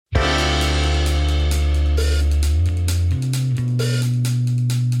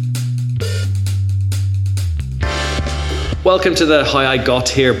Welcome to the How I Got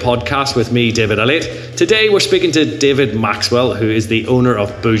Here podcast with me, David Elliott. Today we're speaking to David Maxwell, who is the owner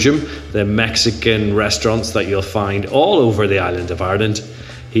of Boojum, the Mexican restaurants that you'll find all over the island of Ireland.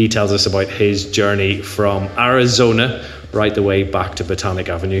 He tells us about his journey from Arizona right the way back to Botanic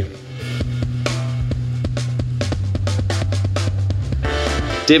Avenue.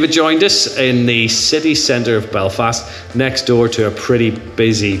 David joined us in the city centre of Belfast, next door to a pretty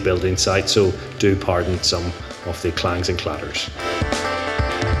busy building site, so do pardon some of the clangs and clatters.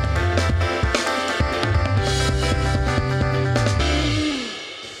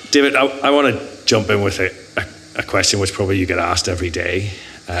 David, I want to jump in with a question which probably you get asked every day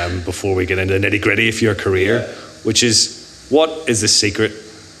before we get into the nitty-gritty of your career, which is, what is the secret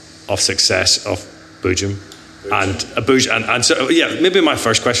of success of Boojum? And so, maybe my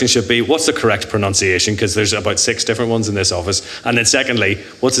first question should be, what's the correct pronunciation? Because there's about 6 different ones in this office. And then secondly,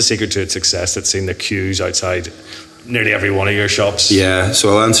 what's the secret to its success that's seen the queues outside nearly every one of your shops? Yeah, so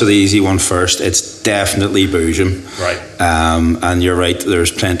I'll answer the easy one first. It's definitely Boojum. Right. And you're right,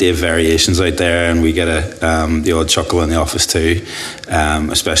 there's plenty of variations out there, and we get the odd chuckle in the office too,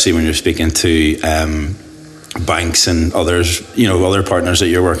 especially when you're speaking to banks and others, other partners that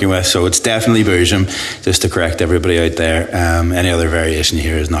you're working with. So it's definitely Boojum, just to correct everybody out there. Any other variation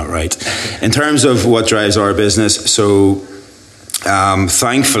here is not right. In terms of what drives our business, so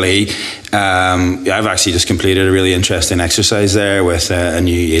thankfully, I've actually just completed a really interesting exercise there with a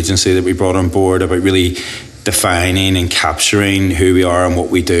new agency that we brought on board about really defining and capturing who we are and what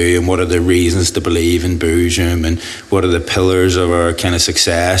we do, and what are the reasons to believe in Boojum, and what are the pillars of our kind of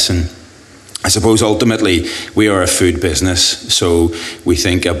success. And I suppose ultimately we are a food business, so we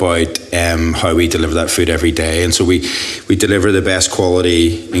think about how we deliver that food every day, and so we deliver the best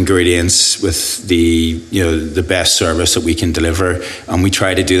quality ingredients with the best service that we can deliver, and we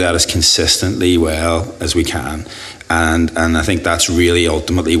try to do that as consistently well as we can. And I think that's really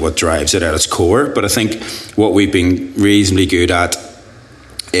ultimately what drives it at its core. But I think what we've been reasonably good at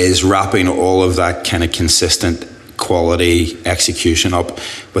is wrapping all of that kind of consistent quality execution up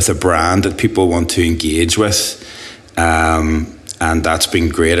with a brand that people want to engage with, and that's been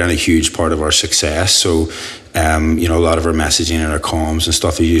great and a huge part of our success. So a lot of our messaging and our comms and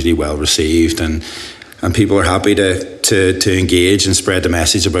stuff are usually well received, and people are happy to engage and spread the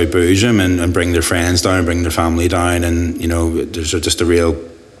message about Boojum and bring their friends down, bring their family down, and there's just a real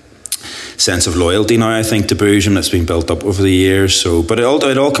sense of loyalty now, I think, to Boojum that's been built up over the years. So, but it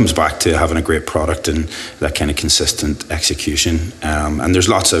all comes back to having a great product and that kind of consistent execution. And there's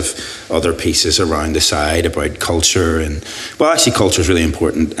lots of other pieces around the side about culture, and actually culture is really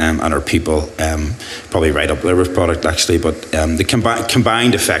important, and our people probably right up there with product actually. But the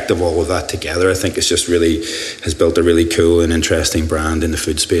combined effect of all of that together, I think, has built a really cool and interesting brand in the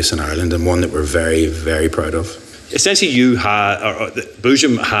food space in Ireland, and one that we're very, very proud of. Essentially,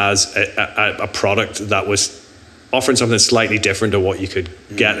 Boojum has a product that was offering something slightly different to what you could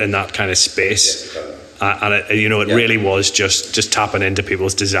get in that kind of space, and it really was just tapping into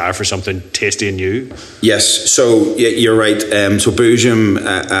people's desire for something tasty and new. Yes, so you're right. So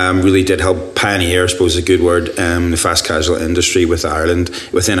Boojum really did help pioneer, I suppose is a good word, the fast casual industry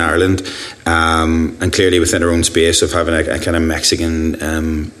within Ireland, and clearly within our own space of having a kind of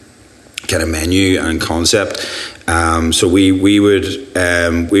Mexican kind of menu and concept. So we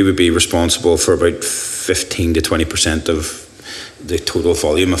would be responsible for about 15 to 20% of the total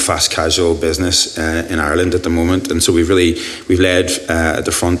volume of fast casual business in Ireland at the moment, and so we've led at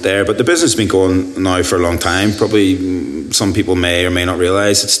the front there. But the business has been going now for a long time. Probably some people may or may not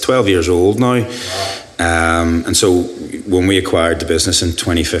realise it's 12 years old now. Wow. And so when we acquired the business in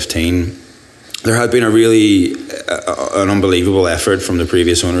 2015, there had been an unbelievable effort from the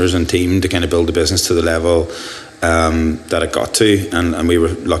previous owners and team to kind of build the business to the level that it got to, and we were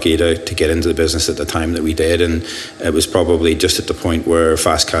lucky to get into the business at the time that we did. And it was probably just at the point where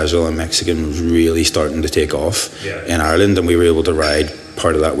fast casual and Mexican was really starting to take off in Ireland, and we were able to ride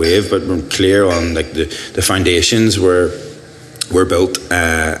part of that wave. But we're clear on the foundations were built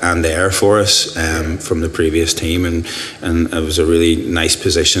and there for us from the previous team, and it was a really nice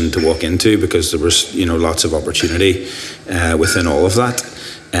position to walk into, because there was lots of opportunity within all of that.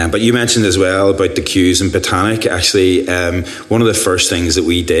 But you mentioned as well about the queues in Botanic. Actually, one of the first things that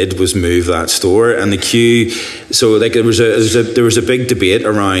we did was move that store and the queue. So there was a big debate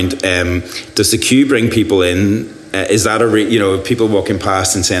around, does the queue bring people in? Is that people walking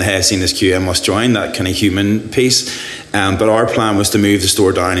past and saying, hey, I've seen this queue, I must join, that kind of human piece. But our plan was to move the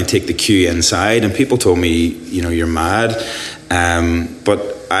store down and take the queue inside. And people told me, you're mad.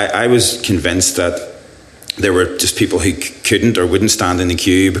 But I was convinced that there were just people who couldn't or wouldn't stand in the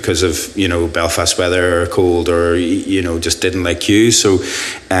queue because of, you know, Belfast weather or cold, or, you know, just didn't like queues. So,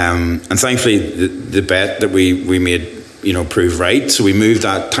 and thankfully the bet that we made, you know, proved right. So we moved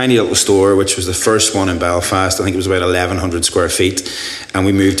that tiny little store, which was the first one in Belfast. I think it was about 1,100 square feet. And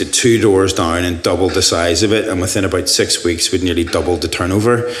we moved it 2 doors down and doubled the size of it. And within about 6 weeks, we'd nearly doubled the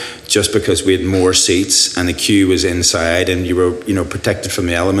turnover, just because we had more seats and the queue was inside, and you were, you know, protected from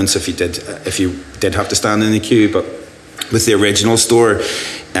the elements if you did have to stand in the queue. But with the original store,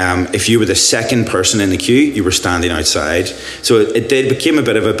 if you were the second person in the queue, you were standing outside. So it became a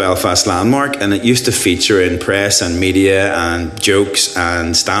bit of a Belfast landmark, and it used to feature in press and media and jokes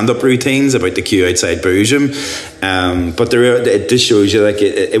and stand-up routines about the queue outside Boojum. But it just shows you, like,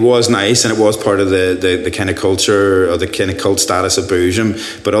 it was nice, and it was part of the kind of culture or the kind of cult status of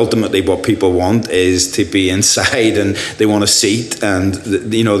Boojum. But ultimately, what people want is to be inside, and they want a seat,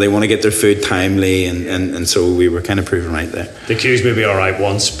 and, you know, they want to get their food timely, and so we were kind of proven right there. The queues may be all right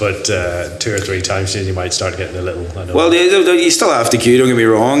once, but 2 or 3 times you might start getting a little. I know. Well, you still have to queue. Don't get me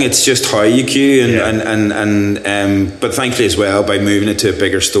wrong. It's just how you queue, but thankfully as well, by moving it to a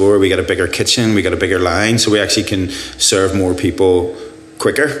bigger store, we got a bigger kitchen, we got a bigger line, so we actually can serve more people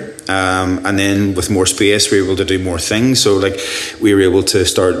quicker. And then with more space, we were able to do more things. So, like, we were able to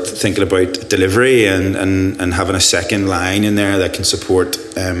start thinking about delivery and having a second line in there that can support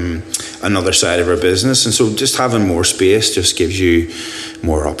another side of our business. And so just having more space just gives you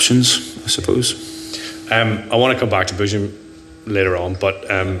more options, I suppose. I want to come back to Boojum later on, but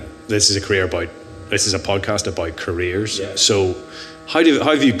this is a podcast about careers. Yeah. So how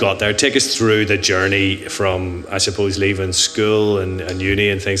have you got there? Take us through the journey from, I suppose, leaving school and uni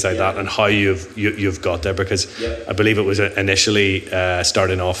and things like that, and how you've got there, because I believe it was initially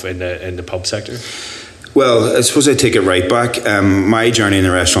starting off in the pub sector. Well, I suppose I take it right back. My journey in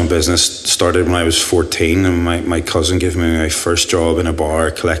the restaurant business started when I was 14, and my cousin gave me my first job in a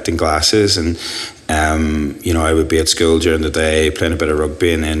bar collecting glasses, and you know, I would be at school during the day playing a bit of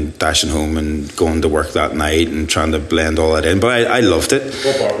rugby, and then dashing home and going to work that night and trying to blend all that in. But I loved it.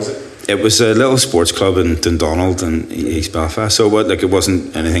 What bar was it? It was a little sports club in Dundonald in East Belfast. So it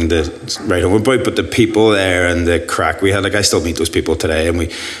wasn't anything to write home about, but the people there and the crack we had, like, I still meet those people today, and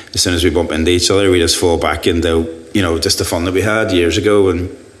as soon as we bump into each other, we just fall back into, you know, just the fun that we had years ago.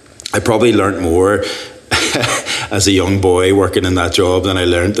 And I probably learnt more as a young boy working in that job than I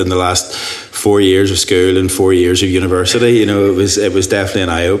learnt in the last 4 years of school and 4 years of university. You know, it was definitely an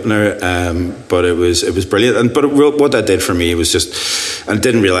eye opener, but it was brilliant. But what that did for me was just, I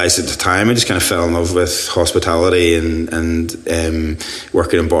didn't realise at the time, I just kind of fell in love with hospitality and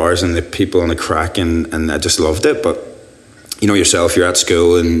working in bars and the people and the crack, and I just loved it. But you know yourself, you're at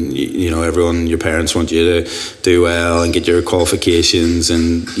school, and you know, your parents want you to do well and get your qualifications,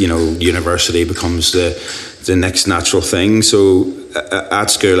 and you know, university becomes the next natural thing. So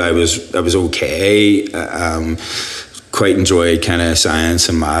at school I was okay, quite enjoyed kind of science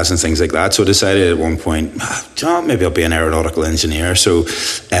and maths and things like that. So I decided at one point, maybe I'll be an aeronautical engineer. So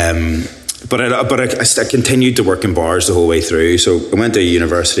but I continued to work in bars the whole way through. So I went to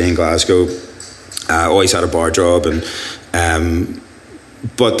university in Glasgow. I always had a bar job, and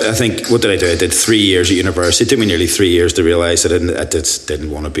but I think, what did I do? I did 3 years at university. It took me nearly 3 years to realise that I just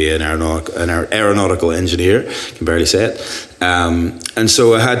didn't want to be an aeronautical engineer. I can barely say it. And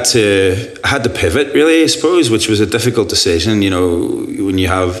so I had to pivot, really, I suppose, which was a difficult decision. You know, when you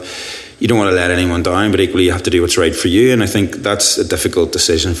don't want to let anyone down, but equally you have to do what's right for you. And I think that's a difficult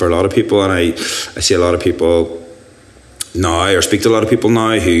decision for a lot of people. And I see a lot of people now, or speak to a lot of people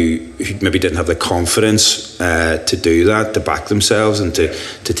now who maybe didn't have the confidence to do that, to back themselves and to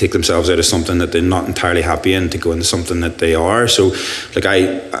take themselves out of something that they're not entirely happy in, to go into something that they are. So, like,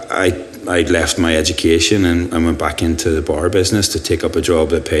 I left my education and went back into the bar business to take up a job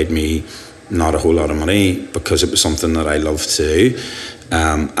that paid me not a whole lot of money, because it was something that I loved to do.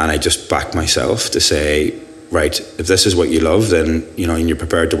 And I just backed myself to say, right, if this is what you love, then, you know, and you're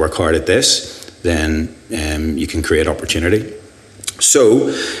prepared to work hard at this, then you can create opportunity.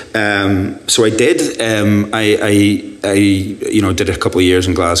 So I did. I you know, did a couple of years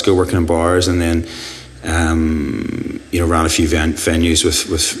in Glasgow working in bars, and then you know, ran a few venues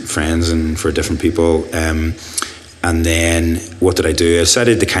with friends and for different people. And then what did I do? I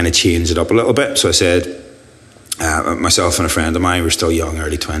decided to kind of change it up a little bit. So I said, myself and a friend of mine, we were still young,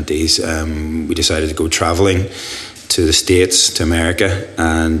 early 20s. We decided to go travelling to the States, to America,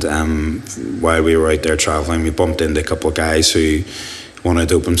 and while we were out there travelling, we bumped into a couple of guys who wanted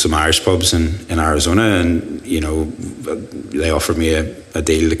to open some Irish pubs in Arizona, and they offered me a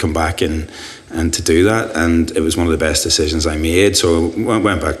deal to come back and to do that, and it was one of the best decisions I made. So I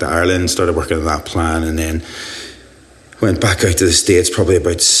went back to Ireland, started working on that plan, and then went back out to the States probably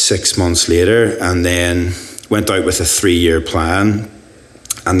about 6 months later, and then went out with a 3-year plan,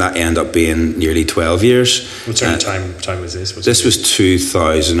 and that ended up being nearly 12 years. What sort of time was this? This was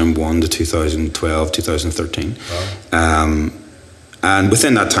 2001 to 2012, 2013. Wow. And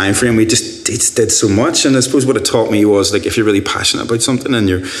within that time frame, we just did so much. And I suppose what it taught me was, like, if you're really passionate about something and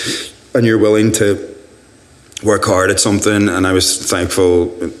you're willing to work hard at something, and I was thankful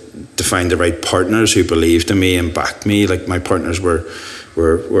to find the right partners who believed in me and backed me. Like, my partners were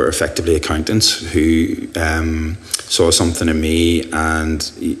effectively accountants who saw something in me, and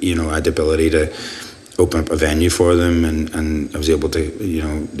I had the ability to open up a venue for them, and I was able to,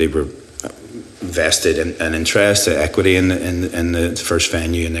 they were invested in interest, equity in the first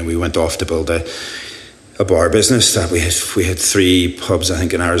venue, and then we went off to build a bar business that we had 3 pubs, I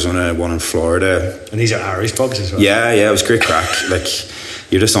think, in Arizona, 1 in Florida. And these are Irish pubs as well? Yeah, it was great crack. Like,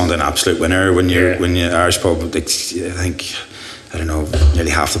 you're just on an absolute winner when you're Irish pub. Like, I don't know,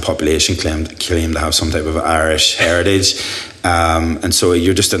 nearly half the population claim to have some type of Irish heritage. And so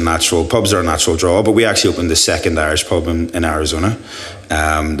you're just pubs are a natural draw. But we actually opened the second Irish pub in Arizona.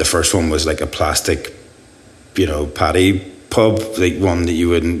 The first one was like a plastic, paddy pub, like one that you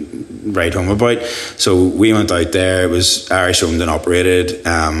wouldn't write home about. So we went out there. It was Irish owned and operated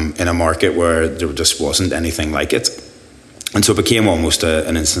in a market where there just wasn't anything like it. And so it became almost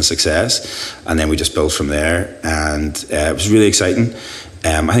an instant success. And then we just built from there. And it was really exciting.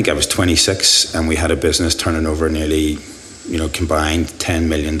 I think I was 26, and we had a business turning over nearly, combined $10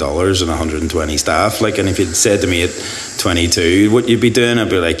 million and 120 staff. Like, and if you'd said to me at 22 what you'd be doing, I'd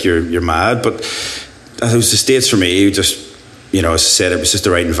be like, you're mad. But it was the States for me. Just, as I said, it was just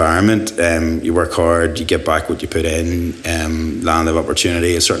the right environment. You work hard, you get back what you put in. Land of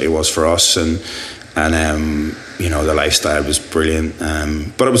opportunity, it certainly was for us. And the lifestyle was brilliant.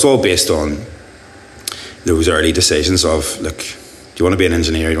 But it was all based on those early decisions of, look, do you want to be an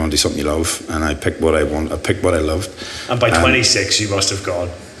engineer? Do you want to do something you love? And I picked what I want. I picked what I loved. And by 26, you must have gone,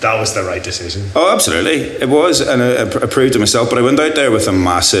 that was the right decision. Oh, absolutely. It was. And I proved to myself. But I went out there with a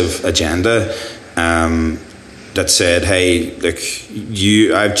massive agenda that said, hey, look,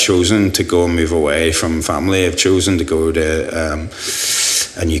 I've chosen to go and move away from family. I've chosen to go to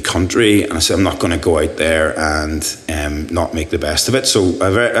a new country. And I said, I'm not going to go out there and not make the best of it. So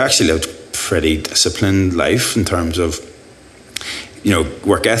I've actually lived a pretty disciplined life in terms of,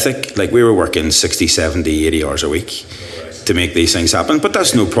 work ethic. Like, we were working 60, 70, 80 hours a week to make these things happen. But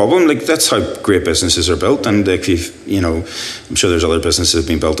that's no problem. Like, that's how great businesses are built. And if I'm sure there's other businesses that have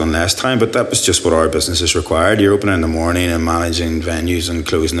been built on less time, but that was just what our businesses required. You're opening in the morning and managing venues and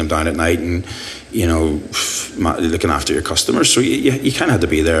closing them down at night, and looking after your customers. So you kind of had to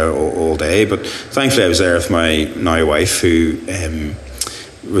be there all day. But thankfully I was there with my now wife, who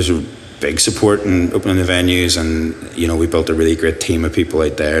was a big support in opening the venues, and we built a really great team of people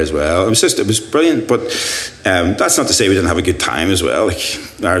out there as well. It was brilliant. But that's not to say we didn't have a good time as well. Like,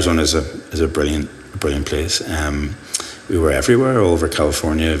 Arizona is a brilliant place. We were everywhere, all over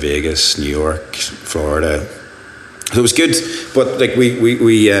California, Vegas, New York, Florida. So it was good, but like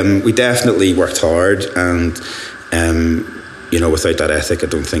we definitely worked hard, and without that ethic, I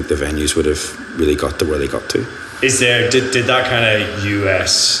don't think the venues would have really got to where they got to. Did that kind of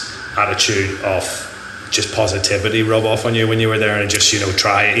US attitude of just positivity rub off on you when you were there, and just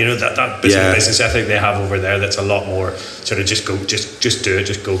try it? That business ethic they have over there, that's a lot more sort of just do it,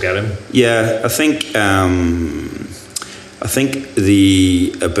 just go get him. Yeah, I think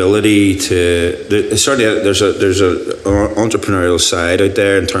the ability to certainly there's a entrepreneurial side out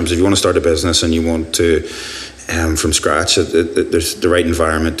there in terms of, you want to start a business and you want to from scratch. There's the right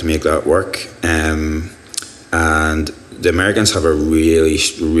environment to make that work, and the Americans have a really,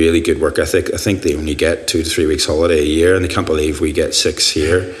 really good work ethic. I think they only get 2 to 3 weeks holiday a year, and they can't believe we get 6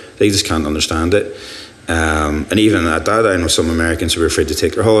 here. They just can't understand it. And even at that, I know some Americans who are afraid to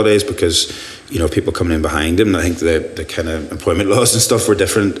take their holidays because, people coming in behind them. I think the kind of employment laws and stuff were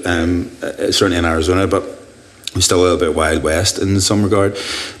different, certainly in Arizona, but we're still a little bit Wild West in some regard.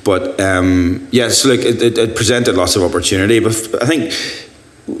 But so like it presented lots of opportunity. But I think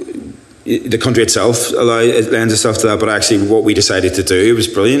the country itself lends itself to that, but actually what we decided to do was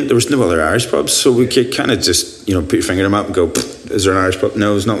brilliant. There was no other Irish pubs, so we could kind of just put your finger in the map and go, is there an Irish pub?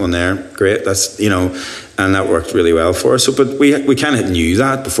 No, there's not one there. Great, that's and that worked really well for us. So, but we kind of knew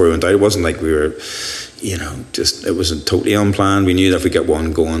that before we went out. It wasn't like we were, it wasn't totally unplanned. We knew that if we get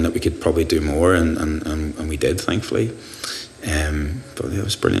one going, that we could probably do more, and we did, thankfully. But it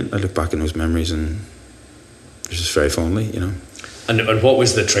was brilliant. I look back in those memories and just very fondly, you know. And what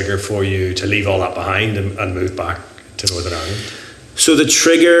was the trigger for you to leave all that behind and move back to Northern Ireland? So the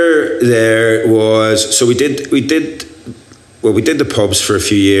trigger there was, we did the pubs for a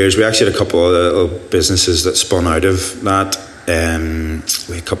few years. We actually had a couple of little businesses that spun out of that.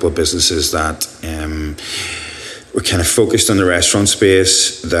 We had a couple of businesses that were kind of focused on the restaurant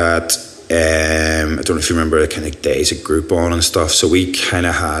space that I don't know if you remember the kind of days at Groupon and stuff. So we kind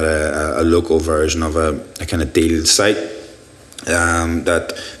of had a local version of a kind of deal site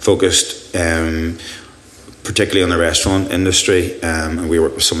that focused particularly on the restaurant industry, and we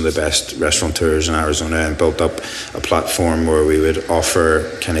worked with some of the best restaurateurs in Arizona and built up a platform where we would offer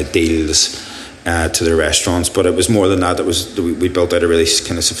kind of deals to the restaurants. But it was more than that. We built out a really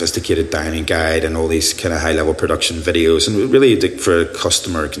kind of sophisticated dining guide and all these kind of high level production videos, and really for a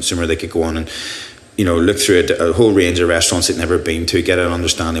customer, a consumer, they could go on and, you know, look through a whole range of restaurants they'd never been to, get an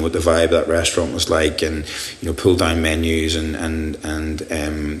understanding what the vibe of that restaurant was like, and, you know, pull down menus and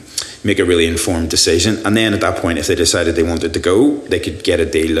make a really informed decision. And then at that point, if they decided they wanted to go, they could get a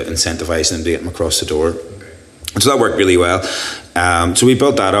deal that incentivized them to get them across the door. So that worked really well. So we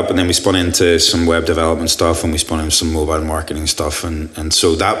built that up, and then we spun into some web development stuff, and we spun into some mobile marketing stuff. And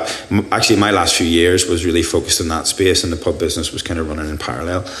so that, actually my last few years was really focused in that space, and the pub business was kind of running in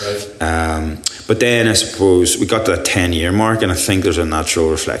parallel. Right. But then I suppose we got to that 10-year mark, and I think there's a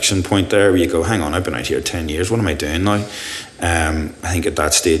natural reflection point there where you go, hang on, I've been out here 10 years. What am I doing now? I think at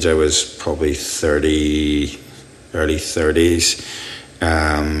that stage I was probably 30, early 30s.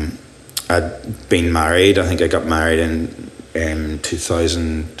 I'd been married. I think I got married in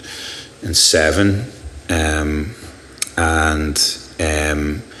 2007, and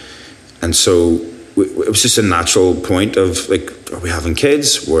so it was just a natural point of like, are we having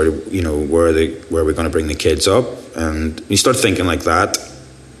kids? Where are we going to bring the kids up? And you start thinking like that,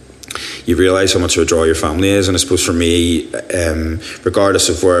 you realise how much of a draw your family is. And I suppose for me, regardless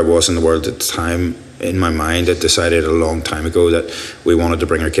of where I was in the world at the time, in my mind, I decided a long time ago that we wanted to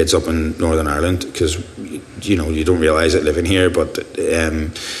bring our kids up in Northern Ireland, because, you know, you don't realise it living here, but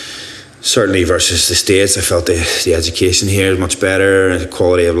certainly versus the States, I felt the education here is much better, the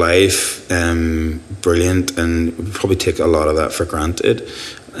quality of life, brilliant, and we probably take a lot of that for granted.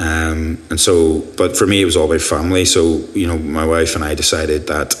 And so, but for me, it was all about family. So, you know, my wife and I decided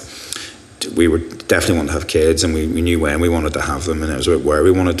that we would definitely want to have kids, and we knew when we wanted to have them, and it was about where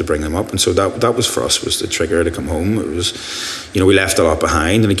we wanted to bring them up. And so that was for us, was the trigger to come home. It was, you know, we left a lot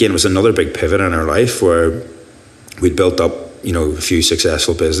behind, and again, it was another big pivot in our life where we'd built up, you know, a few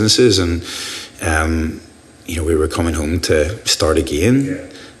successful businesses, and you know, we were coming home to start again. Yeah.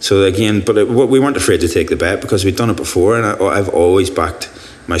 So again, but we weren't afraid to take the bet, because we'd done it before, and I've always backed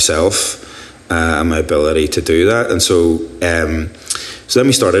myself and my ability to do that. And so then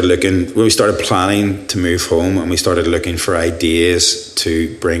we started planning to move home, and we started looking for ideas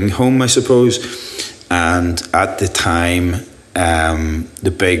to bring home, I suppose. And at the time,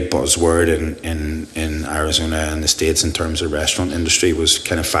 the big buzzword in Arizona and the States in terms of restaurant industry was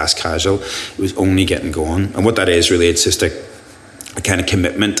kind of fast casual. It was only getting going. And what that is really, it's just a kind of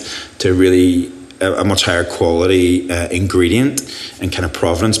commitment to really a much higher quality ingredient and kind of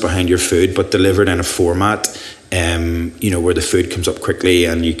provenance behind your food, but delivered in a format you know, where the food comes up quickly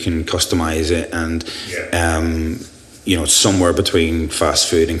and you can customize it, and you know, it's somewhere between fast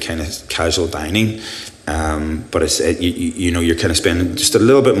food and kind of casual dining, but it's you know, you're kind of spending just a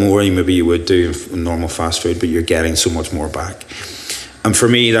little bit more than maybe you would do in normal fast food, but you're getting so much more back. And for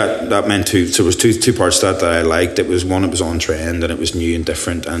me, that meant so there was two parts to that I liked. It was one, it was on trend and it was new and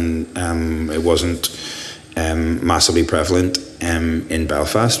different, and it wasn't massively prevalent in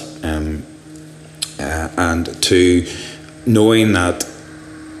Belfast. And two, knowing that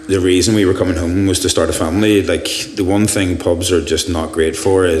the reason we were coming home was to start a family. Like, the one thing pubs are just not great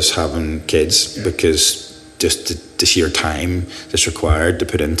for is having kids, because just the sheer time that's required to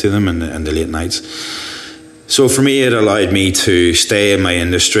put into them and the late nights. So for me, it allowed me to stay in my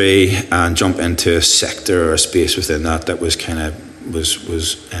industry and jump into a sector or a space within that was kind of was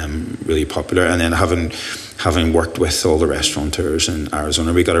really popular. And then having worked with all the restaurateurs in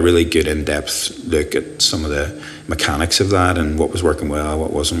Arizona, we got a really good in-depth look at some of the mechanics of that and what was working well,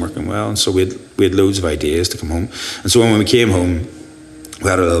 what wasn't working well. And so we had loads of ideas to come home. And so when we came home, we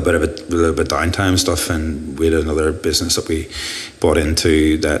had a little bit of downtime stuff, and we had another business that we bought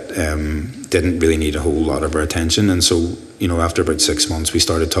into that didn't really need a whole lot of our attention. And so, you know, after about 6 months, we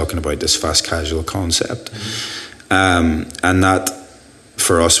started talking about this fast casual concept. And that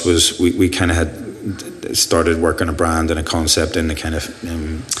for us was, we kind of had started working a brand and a concept in the kind of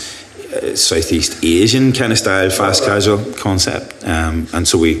Southeast Asian kind of style fast casual concept, and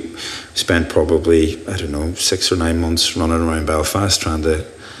so we spent probably, I don't know, 6 or 9 months running around Belfast trying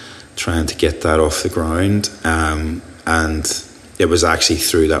to get that off the ground, and it was actually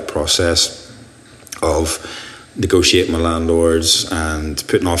through that process of negotiating with landlords and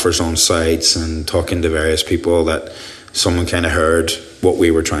putting offers on sites and talking to various people that someone kind of heard what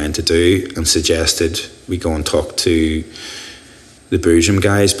we were trying to do and suggested we go and talk to the Boojum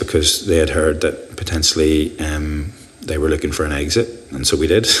guys, because they had heard that potentially they were looking for an exit, and so we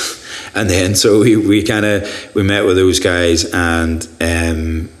did. And then so we met with those guys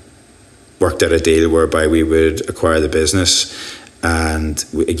and worked out a deal whereby we would acquire the business. And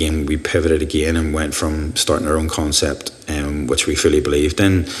we pivoted again and went from starting our own concept, which we fully believed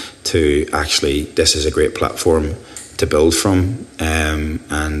in, to actually this is a great platform to build from,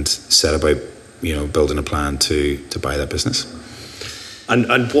 and set about building a plan to buy that business.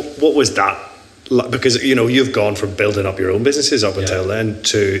 And what was that? Because you've gone from building up your own businesses up until then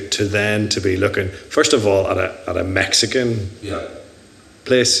to be looking first of all at a Mexican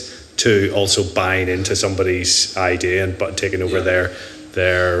place, to also buying into somebody's idea and taking over their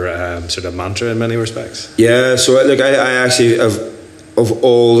sort of mantra in many respects. Yeah, so look, I actually of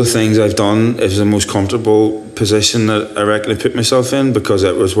all the things I've done, it was the most comfortable position that I reckon I put myself in, because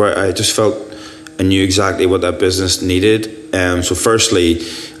it was where I just felt I knew exactly what that business needed. So firstly,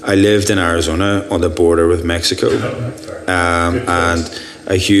 I lived in Arizona on the border with Mexico, and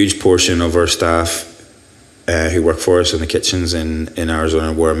a huge portion of our staff who work for us in the kitchens in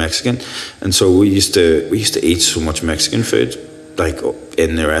Arizona were Mexican, and so we used to eat so much Mexican food, like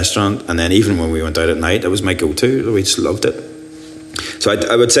in the restaurant, and then even when we went out at night, that was my go-to. We just loved it. So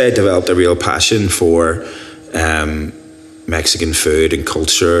I would say I developed a real passion for Mexican food and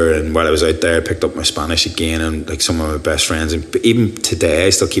culture, and while I was out there I picked up my Spanish again, and like some of my best friends, and even today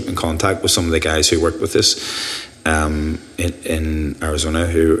I still keep in contact with some of the guys who worked with us in Arizona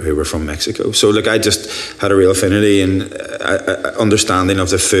who were from Mexico. So look, I just had a real affinity and understanding of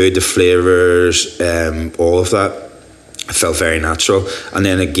the food, the flavours, all of that. It felt very natural. And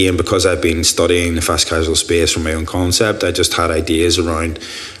then again, because I've been studying the fast casual space from my own concept, I just had ideas around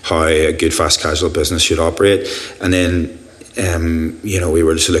how a good fast casual business should operate. And then we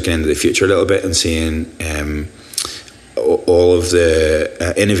were just looking into the future a little bit and seeing all of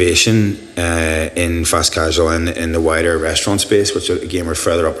the innovation in fast casual and in the wider restaurant space, which again were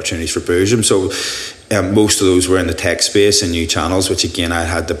further opportunities for Boojum. So most of those were in the tech space and new channels, which again I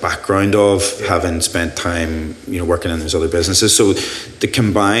had the background of, having spent time working in those other businesses. So the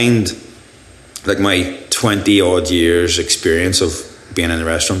combined, like my 20 odd years experience of being in the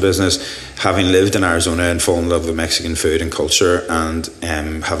restaurant business, having lived in Arizona and fallen in love with Mexican food and culture, and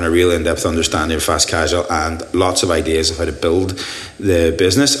having a real in-depth understanding of fast casual and lots of ideas of how to build the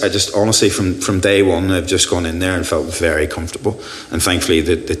business, I just honestly from day one I've just gone in there and felt very comfortable. And thankfully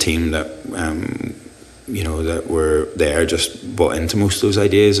the team that that were there just bought into most of those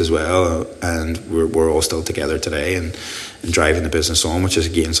ideas as well, and we're all still together today and driving the business on, which is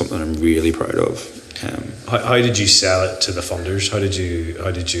again something I'm really proud of. How did you sell it to the funders? How did you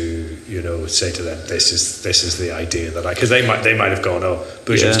say to them, this is the idea that because they might have gone,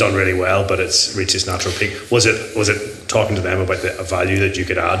 Boojum's done really well, but it's reached its natural peak. Was it talking to them about the value that you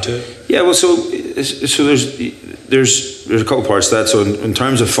could add to it? Yeah, well, so there's a couple parts to that. So in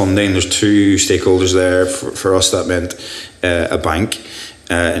terms of funding, there's two stakeholders there. For us, that meant a bank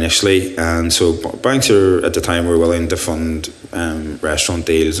initially, and so banks at the time were willing to fund restaurant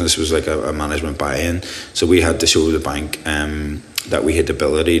deals, and this was like a management buy-in. So we had to show the bank that we had the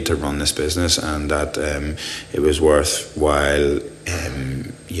ability to run this business, and that it was worthwhile.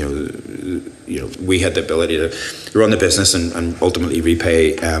 We had the ability to run the business and ultimately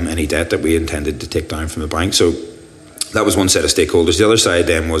repay any debt that we intended to take down from the bank. So that was one set of stakeholders. The other side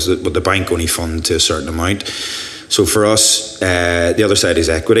then was that the bank only funded to a certain amount. So for us, the other side is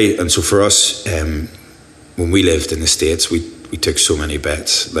equity. And so for us, when we lived in the States, we took so many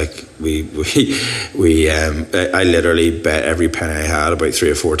bets. Like I literally bet every penny I had about 3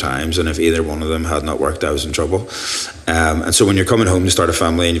 or 4 times, and if either one of them had not worked, I was in trouble. And so when you're coming home to start a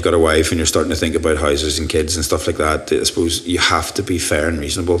family and you've got a wife and you're starting to think about houses and kids and stuff like that, I suppose you have to be fair and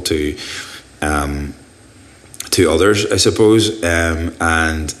reasonable to others, I suppose.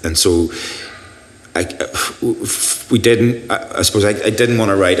 And so I didn't want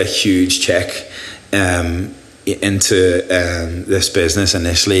to write a huge check into this business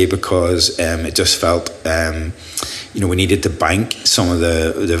initially, because it just felt we needed to bank some of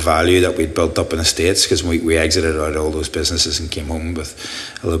the value that we'd built up in the States, because we exited out all those businesses and came home with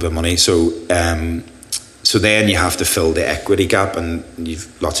a little bit of money. So So then you have to fill the equity gap, and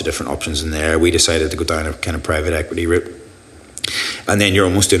you've lots of different options in there. We decided to go down a kind of private equity route. And then you're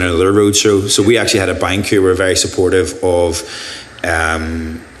almost doing another roadshow. So we actually had a bank who were very supportive of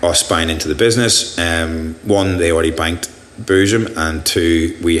us buying into the business. One, they already banked Boojum, and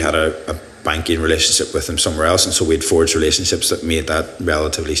two, we had a banking relationship with them somewhere else, and so we'd forged relationships that made that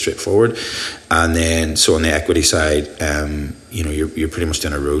relatively straightforward. And then, so on the equity side, you're pretty much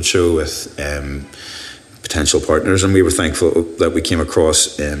doing a roadshow with potential partners, and we were thankful that we came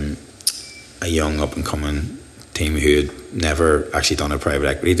across a young up-and-coming team who had never actually done a private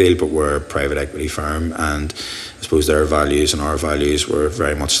equity deal, but were a private equity firm, and I suppose their values and our values were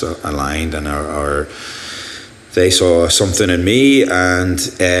very much aligned, and they saw something in me and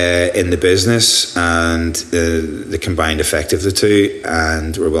in the business, and the combined effect of the two,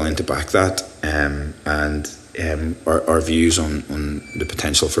 and were willing to back that. Our views on the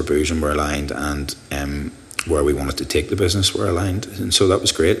potential for Boojum were aligned, and where we wanted to take the business were aligned, and so that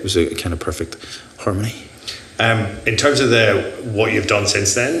was great. It was a kind of perfect harmony. In terms of what you've done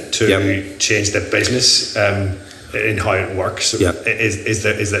since then to change the business in how it works, is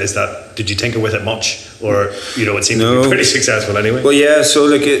that, did you tinker with it much, or it seemed to be pretty successful anyway? Well, yeah.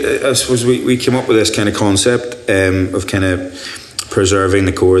 So I suppose we came up with this kind of concept of kind of preserving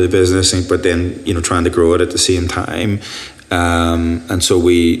the core of the business, but then trying to grow it at the same time. And so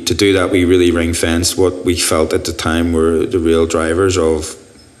to do that, we really ring-fenced what we felt at the time were the real drivers of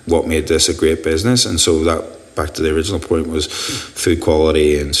what made this a great business. And so that, back to the original point, was food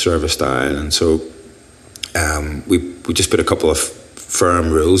quality and service style. And so we just put a couple of firm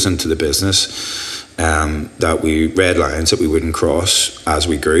rules into the business, that red lines that we wouldn't cross as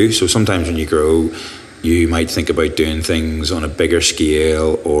we grew. So sometimes when you grow, you might think about doing things on a bigger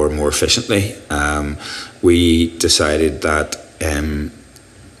scale or more efficiently. We decided that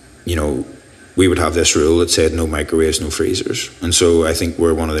we would have this rule that said no microwaves, no freezers. And so I think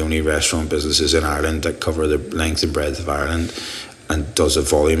we're one of the only restaurant businesses in Ireland that cover the length and breadth of Ireland and does a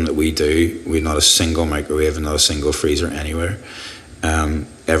volume that we do. We're not a single microwave and not a single freezer anywhere.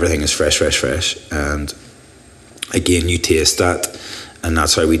 Everything is fresh. And again, you taste that, and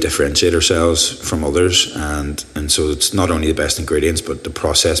that's how we differentiate ourselves from others. And so it's not only the best ingredients, but the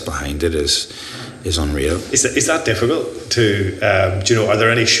process behind it is unreal. Is that difficult to? Are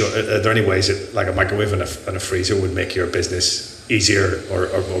there any ways that like a microwave and a freezer would make your business easier or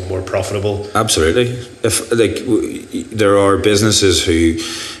more profitable? Absolutely. There are businesses who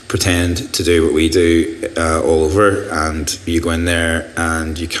pretend to do what we do all over, and you go in there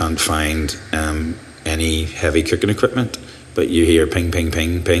and you can't find any heavy cooking equipment, but you hear ping, ping,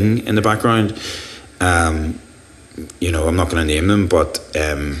 ping, ping in the background. I'm not going to name them, but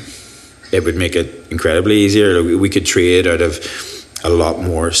it would make it incredibly easier. We could trade out of a lot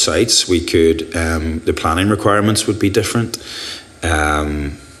more sites. We could, the planning requirements would be different.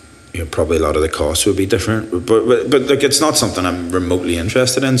 Probably a lot of the costs would be different. But look, it's not something I'm remotely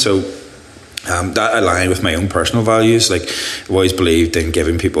interested in. So that aligned with my own personal values. Like, I've always believed in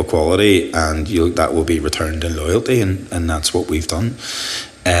giving people quality, and that will be returned in loyalty, and that's what we've done.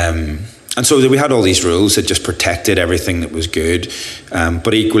 And so we had all these rules that just protected everything that was good.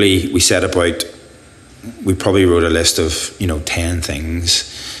 But equally, we probably wrote a list of 10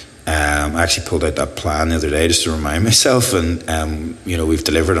 things. I actually pulled out that plan the other day just to remind myself, and we've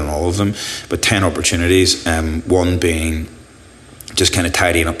delivered on all of them. But 10 opportunities, one being just kind of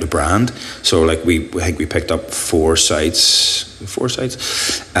tidying up the brand. So I think we picked up 4 sites.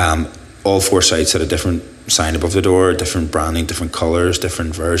 All 4 sites had a different sign above the door, different branding, different colours,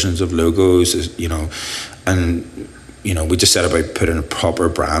 different versions of logos, and we just set about putting a proper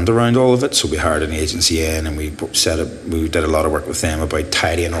brand around all of it. So we hired an agency in, and we did a lot of work with them about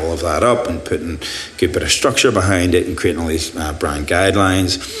tidying all of that up and putting a good bit of structure behind it and creating all these brand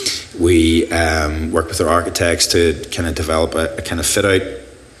guidelines. We worked with our architects to kind of develop a kind of fit out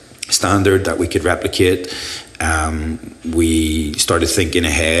standard that we could replicate. We started thinking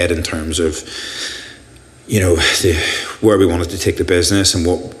ahead in terms of where we wanted to take the business and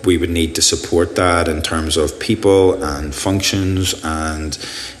what we would need to support that in terms of people and functions. And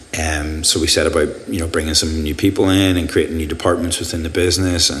so we set about bringing some new people in and creating new departments within the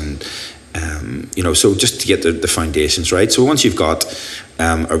business, and so just to get the foundations right. So once you've got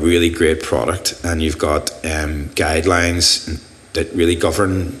a really great product and you've got guidelines that really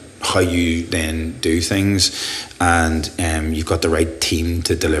govern how you then do things, and you've got the right team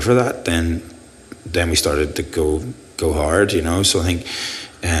to deliver that, then we started to go hard, So I think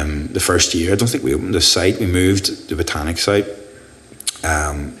the first year, I don't think we opened the site. We moved the Botanic site,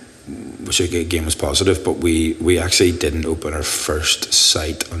 which again was positive, but we actually didn't open our first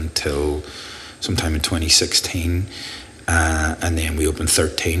site until sometime in 2016. And then we opened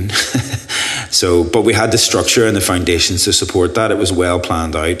 13. So, but we had the structure and the foundations to support that. It was well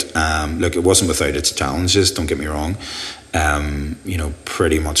planned out. Look, it wasn't without its challenges, don't get me wrong. You know,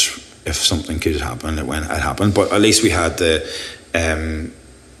 pretty much if something could happen, it happened. But at least we had the,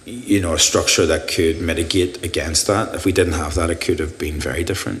 you know, a structure that could mitigate against that. If we didn't have that, it could have been very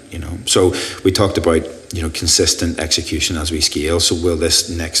different, you know. So we talked about, you know, consistent execution as we scale. So will the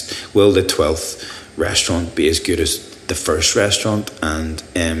 12th restaurant be as good as the first restaurant? And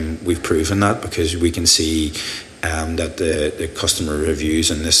we've proven that, because we can see that the customer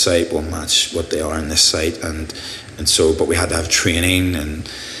reviews on this site will match what they are on this site, and so, but we had to have training and,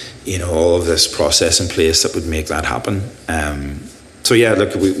 you know, all of this process in place that would make that happen. So yeah,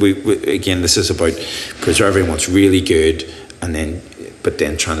 look, we again, this is about preserving what's really good, and then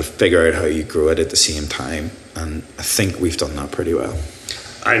trying to figure out how you grow it at the same time, and I think we've done that pretty well.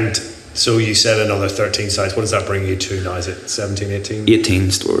 And so you said another 13 sites. What does that bring you to now? Is it 17, 18?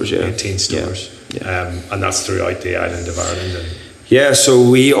 18 stores, yeah. 18 stores. Yeah. And that's throughout the island of Ireland? Yeah, so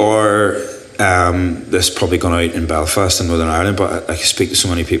we are, this has probably gone out in Belfast in Northern Ireland, but I speak to so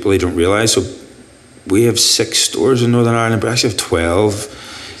many people, they don't realise. So we have 6 stores in Northern Ireland, but actually have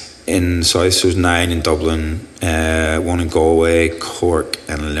 12 in the south. So there's 9 in Dublin, 1 in Galway, Cork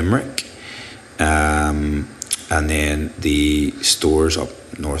and Limerick. And then the stores up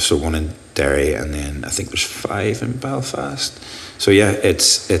north, so 1 in Derry, and then I think there's 5 in Belfast. So yeah,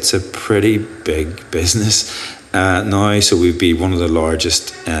 it's a pretty big business now. So we'd be one of the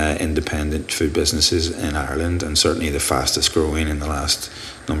largest independent food businesses in Ireland, and certainly the fastest growing in the last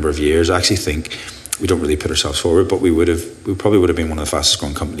number of years. I actually think we don't really put ourselves forward, but we probably would have been one of the fastest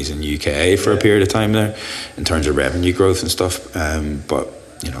growing companies in the UK for a period of time there, in terms of revenue growth and stuff. But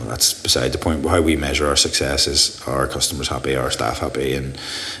you know, that's beside the point. How we measure our success is, are our customers happy, are our staff happy, and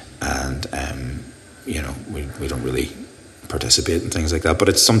you know, we don't really participate in things like that.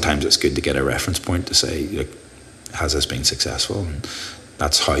 But sometimes it's good to get a reference point to say, like, has this been successful? And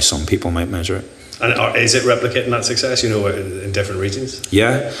that's how some people might measure it. And is it replicating that success, you know, in different regions?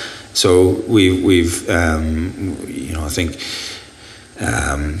 Yeah. So we've you know, I think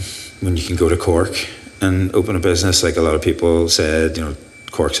when you can go to Cork and open a business, like a lot of people said, you know,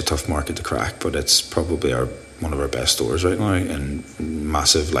 Cork's a tough market to crack, but it's probably one of our best stores right now, and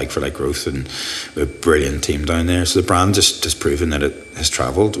massive like-for-like growth, and we have a brilliant team down there. So the brand just proven that it has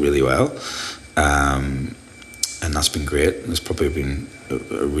travelled really well, and that's been great. It's probably been a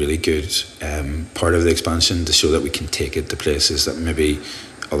really good part of the expansion, to show that we can take it to places that maybe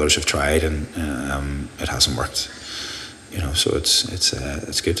others have tried and it hasn't worked. You know, so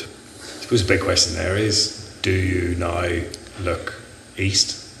it's good. I suppose a big question there is, do you now look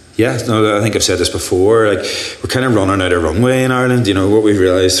east? Yeah, no, I think I've said this before. Like, we're kind of running out of runway in Ireland. You know, what we've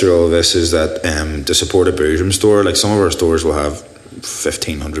realised through all of this is that to support a Boojum store, like some of our stores will have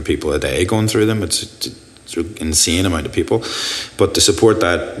 1,500 people a day going through them. It's an insane amount of people. But to support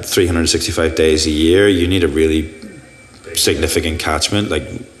that 365 days a year, you need a really significant catchment. Like,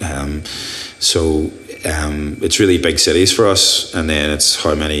 it's really big cities for us, and then it's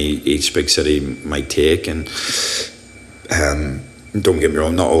how many each big city might take. And don't get me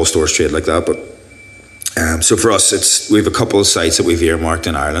wrong, not all stores trade like that, but so for us, we have a couple of sites that we've earmarked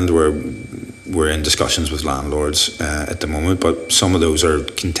in Ireland where we're in discussions with landlords at the moment, but some of those are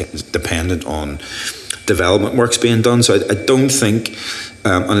dependent on development works being done. So I don't think,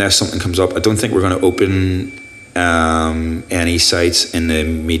 unless something comes up, I don't think we're going to open any sites in the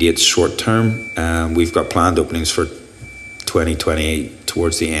immediate short term. We've got planned openings for 2020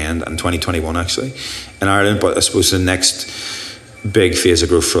 towards the end, and 2021 actually in Ireland. But I suppose the next big phase of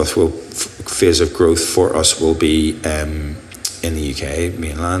growth for us will be in the UK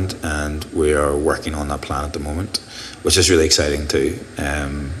mainland, and we are working on that plan at the moment, which is really exciting too,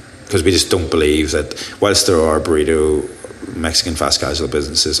 because we just don't believe that whilst there are burrito Mexican fast casual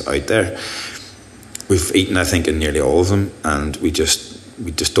businesses out there, we've eaten, I think, in nearly all of them, and we just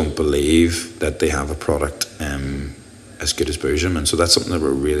don't believe that they have a product as good as Boojum, and so that's something that we're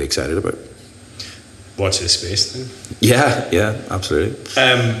really excited about. Watch this space then. Yeah, absolutely.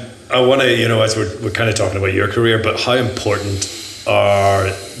 I want to, you know, as we're kind of talking about your career, but how important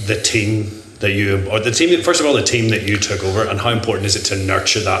are the team that you, or the team, first of all, the team that you took over, and how important is it to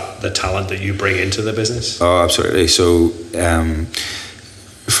nurture the talent that you bring into the business? Oh, absolutely. So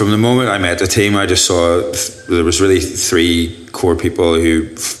from the moment I met the team, I just saw there was really 3 core people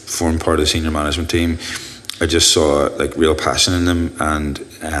who formed part of the senior management team. I just saw like real passion in them, and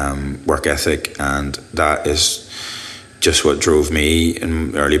work ethic, and that is just what drove me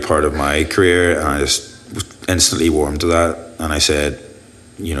in the early part of my career. And I just instantly warmed to that, and I said,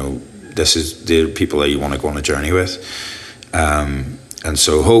 you know, this is the people that you want to go on a journey with. And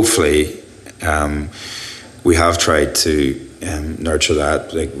so hopefully we have tried to nurture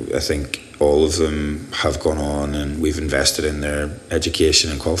that. Like, I think all of them have gone on, and we've invested in their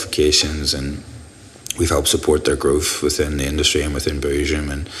education and qualifications, and we've helped support their growth within the industry and within Boojum.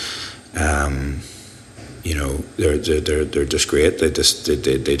 And you know, they're just great. They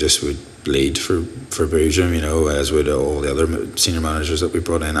just would lead for Boojum, you know, as would all the other senior managers that we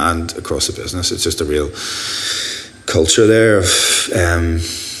brought in and across the business. It's just a real culture there of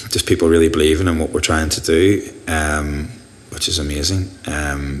just people really believing in what we're trying to do, which is amazing.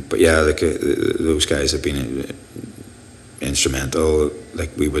 But yeah, like those guys have been instrumental.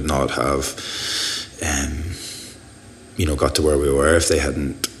 Like, we would not have you know, got to where we were if they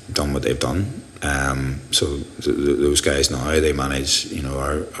hadn't done what they've done. So those guys now, they manage, you know,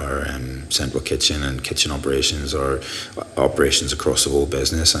 our central kitchen and kitchen operations, or operations across the whole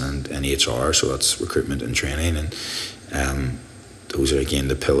business, and HR, so that's recruitment and training. And those are, again,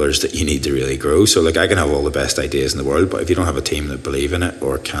 the pillars that you need to really grow. So, like, I can have all the best ideas in the world, but if you don't have a team that believe in it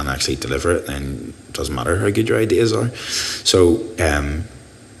or can actually deliver it, then it doesn't matter how good your ideas are. So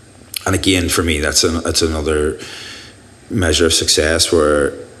and again, for me, that's another measure of success,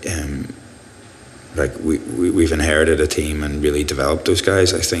 where like we've inherited a team and really developed those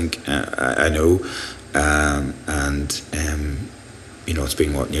guys. I think I know, and you know, it's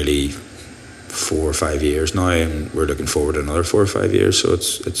been nearly 4 or 5 years now, and we're looking forward to another 4 or 5 years. So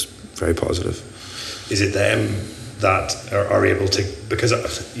it's very positive. Is it them that are able to, because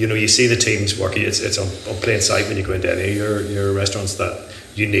you know, you see the teams working, it's on plain sight when you go into any of your restaurants, that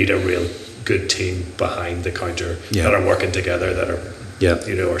you need a real good team behind the counter that are working together, that are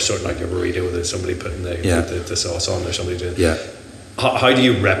you know, or sorting out your burrito with somebody putting the sauce on, or somebody doing how do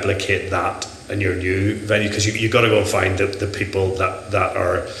you replicate that in your new venue? Because you got to go and find the people that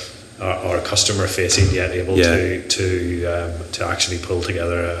are customer facing, yet able to actually pull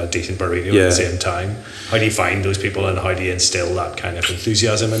together a decent burrito at the same time. How do you find those people, and how do you instill that kind of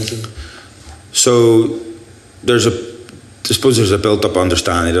enthusiasm into them? So I suppose there's a built-up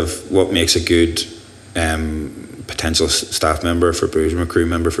understanding of what makes a good potential staff member for Boojum, a crew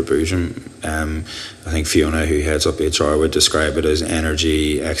member for Boojum. I think Fiona, who heads up HR, would describe it as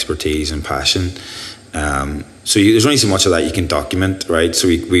energy, expertise, and passion. So there's only so much of that you can document, right? So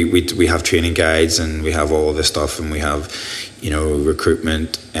we have training guides, and we have all this stuff, and we have, you know,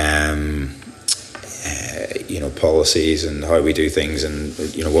 recruitment, you know, policies, and how we do things, and,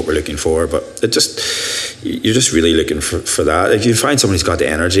 you know, what we're looking for. But you're just really looking for that. If you find somebody who's got the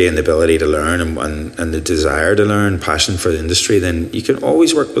energy and the ability to learn, and the desire to learn, passion for the industry, then you can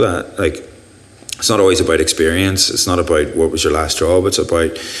always work with that. Like, it's not always about experience. It's not about what was your last job. It's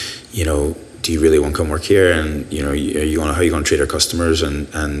about, you know, do you really want to come work here? And, you know, how are you going to treat our customers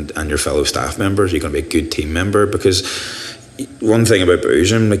and your fellow staff members? Are you going to be a good team member? Because one thing about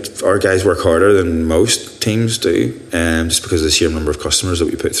Boojum, like, our guys work harder than most teams do, just because of the sheer number of customers that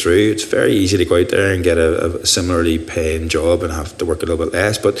we put through. It's very easy to go out there and get a similarly paying job and have to work a little bit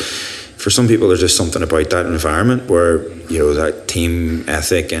less. But for some people, there's just something about that environment where, you know, that team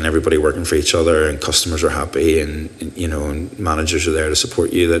ethic and everybody working for each other, and customers are happy, and you know, and managers are there to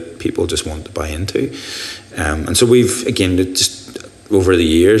support you, that people just want to buy into. And so we've, again, just over the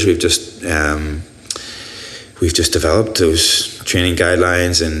years, we've just developed those training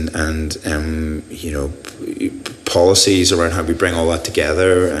guidelines and you know, policies around how we bring all that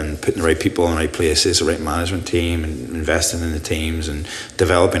together, and putting the right people in the right places, the right management team, and investing in the teams, and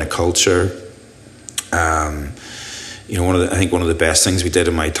developing a culture. You know, I think one of the best things we did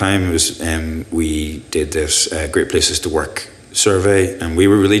in my time was we did this Great Places to Work survey, and we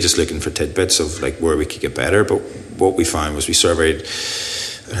were really just looking for tidbits of, like, where we could get better. But what we found was, we surveyed,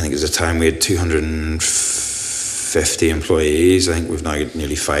 I think at the time we had 250 employees. I think we've now got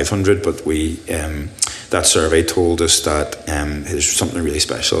nearly 500, but that survey told us that there's something really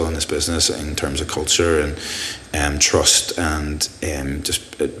special in this business in terms of culture and trust, and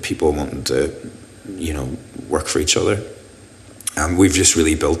just people wanting to, you know, work for each other. And we've just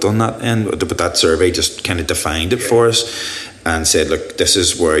really built on that end. But that survey just kind of defined it for us, and said, look, this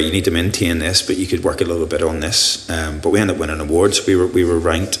is where you need to maintain this, but you could work a little bit on this. But we ended up winning awards. We were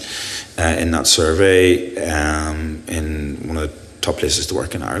ranked in that survey in one of the top places to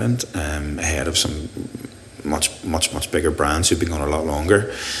work in Ireland, ahead of some much bigger brands who've been going a lot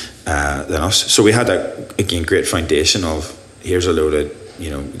longer than us. So we had that, again, great foundation of, here's a load of, you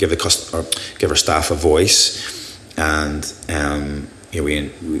know, give our staff a voice, and you know,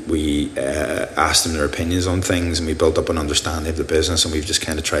 we asked them their opinions on things, and we built up an understanding of the business, and we've just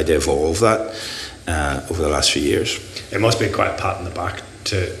kind of tried to evolve that over the last few years. It must be quite a pat on the back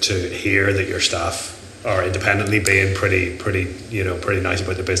to hear that your staff are independently being pretty nice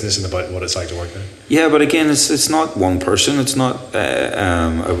about the business and about what it's like to work there. Yeah, but again, it's not one person. It's not.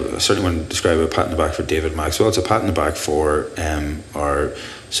 I certainly wouldn't describe it a pat on the back for David Maxwell. It's a pat on the back for our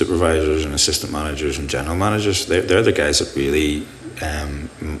supervisors and assistant managers and general managers. They're the guys that really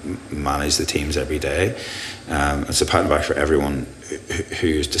manage the teams every day. It's a pat on the back for everyone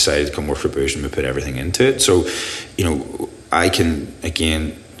who's decided to come work for Boojum and put everything into it. So, I can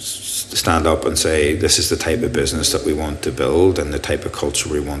again stand up and say this is the type of business that we want to build and the type of culture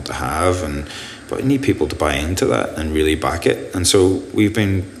we want to have, but we need people to buy into that and really back it. And so we've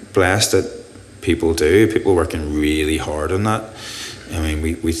been blessed that people working really hard on that. I mean,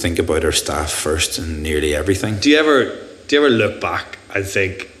 we think about our staff first in nearly everything. Do you ever look back and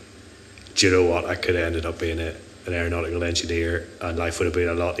think, do you know what, I could have ended up being an aeronautical engineer and life would have been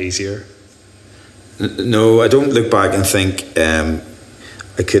a lot easier? No, I don't look back and think I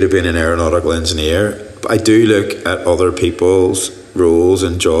could have been an aeronautical engineer. But I do look at other people's roles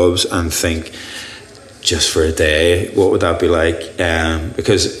and jobs and think, just for a day, what would that be like?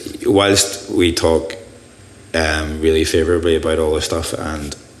 Because whilst we talk really favourably about all this stuff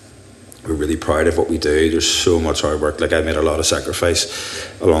and we're really proud of what we do, there's so much hard work. Like, I made a lot of sacrifice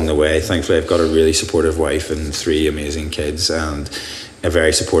along the way. Thankfully, I've got a really supportive wife and 3 amazing kids and a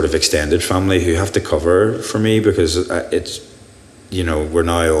very supportive extended family who have to cover for me, because it's, we're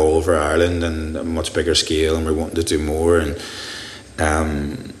now all over Ireland and a much bigger scale, and we're wanting to do more. And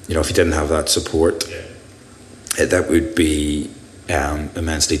if you didn't have that support, that would be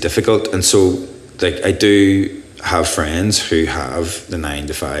immensely difficult. And so, like, I do have friends who have the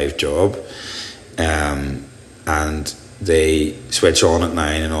 9-to-5 job, and they switch on at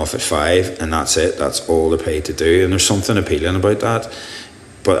 9 and off at 5, and that's it. That's all they're paid to do, and there's something appealing about that.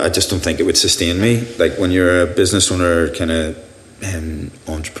 But I just don't think it would sustain me. Like, when you're a business owner, kind of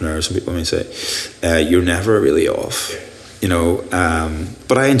entrepreneur, some people may say, you're never really off.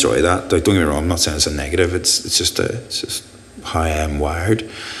 But I enjoy that. Like, don't get me wrong, I'm not saying it's a negative. It's just how I am wired.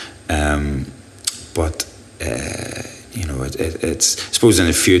 But it's, I suppose, in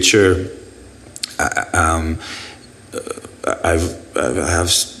the future, I have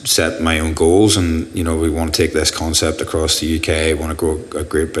set my own goals, and we want to take this concept across the UK. I want to grow a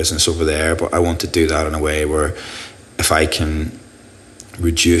great business over there, but I want to do that in a way where if I can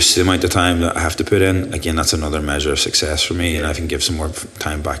reduce the amount of time that I have to put in, again, that's another measure of success for me, and I can give some more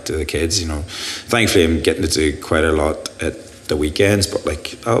time back to the kids. Thankfully, I'm getting to do quite a lot at the weekends, but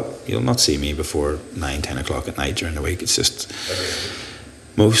you'll not see me before 9-10 o'clock at night during the week. It's just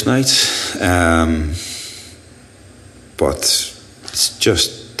most nights, but it's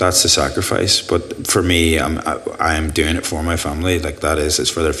just, that's the sacrifice. But for me, I'm doing it for my family. Like, it's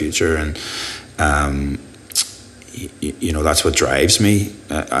for their future, and that's what drives me.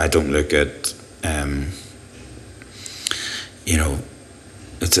 I don't look at I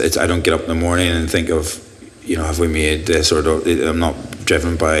don't get up in the morning and think of, have we made this, or I'm not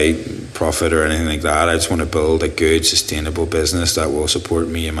driven by profit or anything like that. I just want to build a good, sustainable business that will support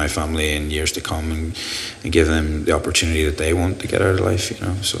me and my family in years to come, and give them the opportunity that they want to get out of life.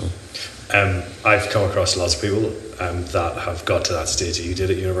 So I've come across lots of people that have got to that stage that you did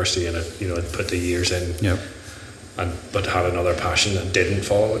at university, and put the years in, but had another passion and didn't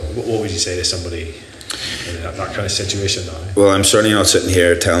follow it. What would you say to somebody in that kind of situation now? Well, I'm certainly not sitting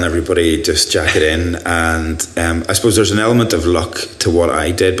here telling everybody just jack it in, and I suppose there's an element of luck to what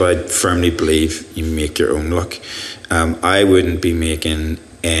I did, but I firmly believe you make your own luck. I wouldn't be making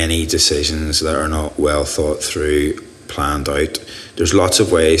any decisions that are not well thought through, planned out. There's lots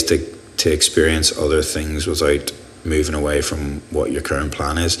of ways to experience other things without moving away from what your current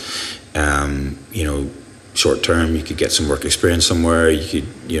plan is. Short term, you could get some work experience somewhere. You could,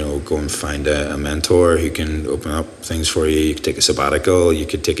 go and find a mentor who can open up things for you. You could take a sabbatical. You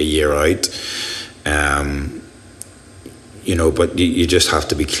could take a year out. But you just have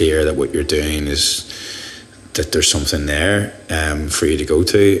to be clear that what you're doing is that there's something there for you to go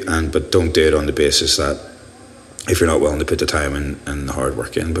to, but don't do it on the basis that if you're not willing to put the time and the hard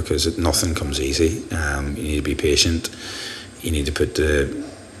work in, because nothing comes easy. You need to be patient. You need to put the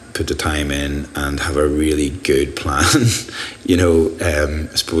time in and have a really good plan. I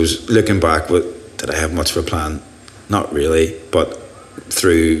suppose looking back, did I have much of a plan? Not really, but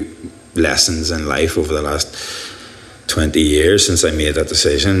through lessons in life over the last 20 years since I made that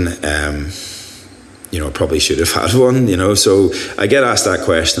decision, I probably should have had one, so I get asked that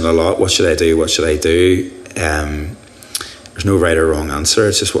question a lot. What should I do? What should I do? There's no right or wrong answer.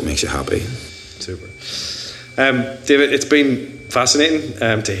 It's just what makes you happy. Super. David, it's been fascinating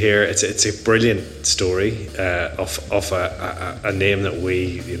to hear. It's a brilliant story of a name that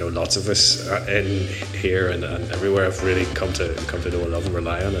we, lots of us in here and everywhere have really come to know and love and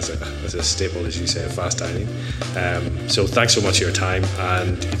rely on as a staple, as you say, of fast dining. So thanks so much for your time,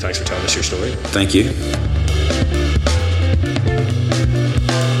 and thanks for telling us your story. Thank you.